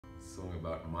song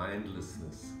about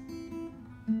mindlessness.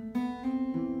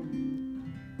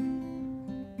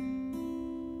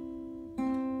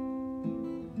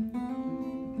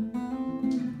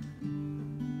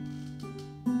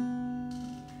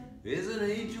 There's an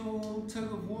age-old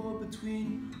tug-of-war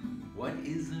between what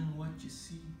is and what you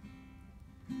see,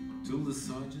 till the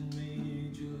sergeant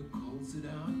major calls it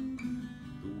out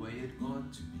the way it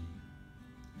ought to be.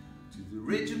 To the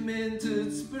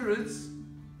regimented spirits,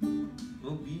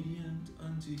 obedient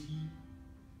unto he,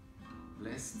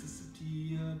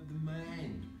 plasticity of the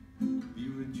mind be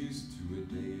reduced to a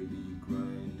daily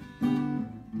grind.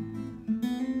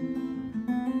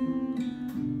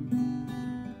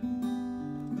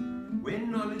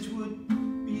 When knowledge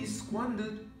would be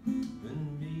squandered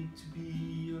and made to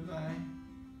be a lie,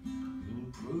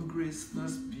 and progress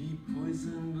thus be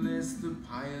poisoned lest the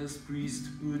pious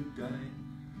priesthood die.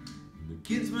 The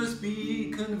kids must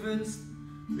be convinced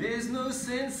there's no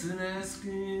sense in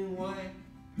asking why.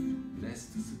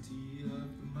 Plasticity of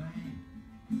the mind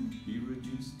be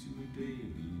reduced to a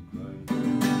daily grind.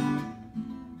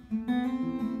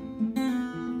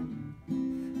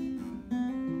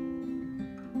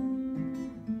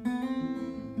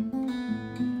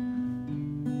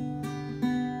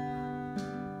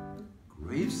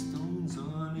 Gravestones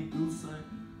on a hillside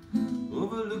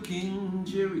overlooking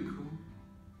Jericho,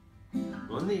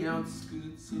 on the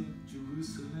outskirts of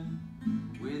Jerusalem,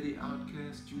 where the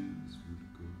outcast Jews would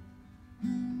go.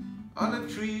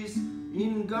 Olive trees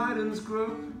in gardens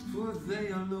grow, for they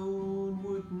alone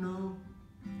would know.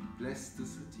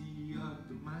 Plasticity of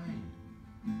the mind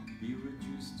be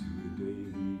reduced to a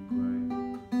daily grind.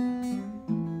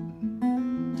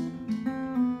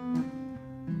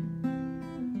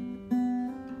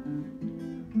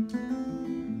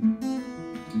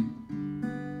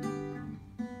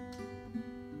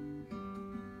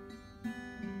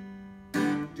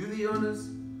 Do the honors,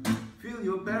 fill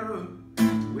your barrow,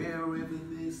 wherever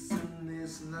there's sin,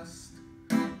 there's lust.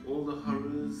 All the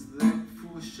horrors that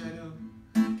foreshadow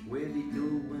where the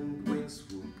ill wind winds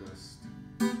will gust.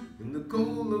 And the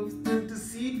goal of the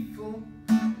deceitful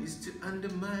is to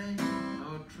undermine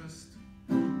our trust.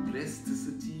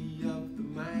 Plasticity of the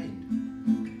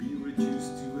mind be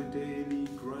reduced to a daily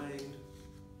grind.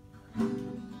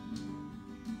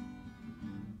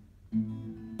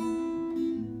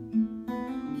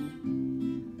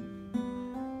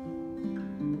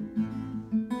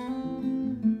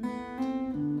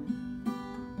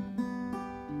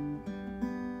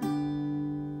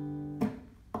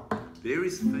 There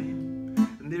is fame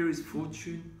and there is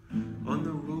fortune on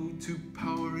the road to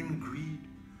power and greed,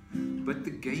 but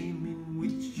the game in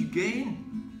which you gain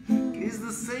is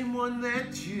the same one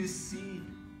that you see.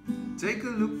 Take a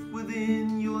look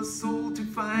within your soul to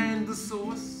find the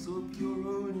source of your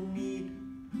own need.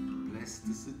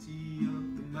 Plasticity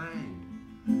of the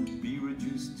mind be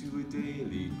reduced to a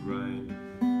daily grind.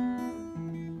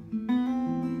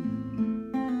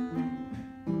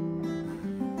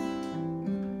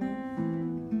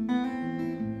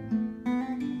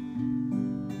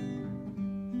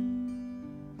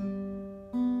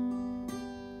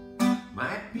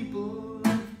 My people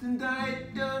lived and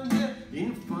died down here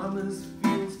in farmers'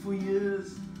 fields for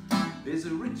years. There's a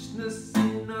richness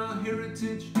in our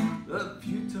heritage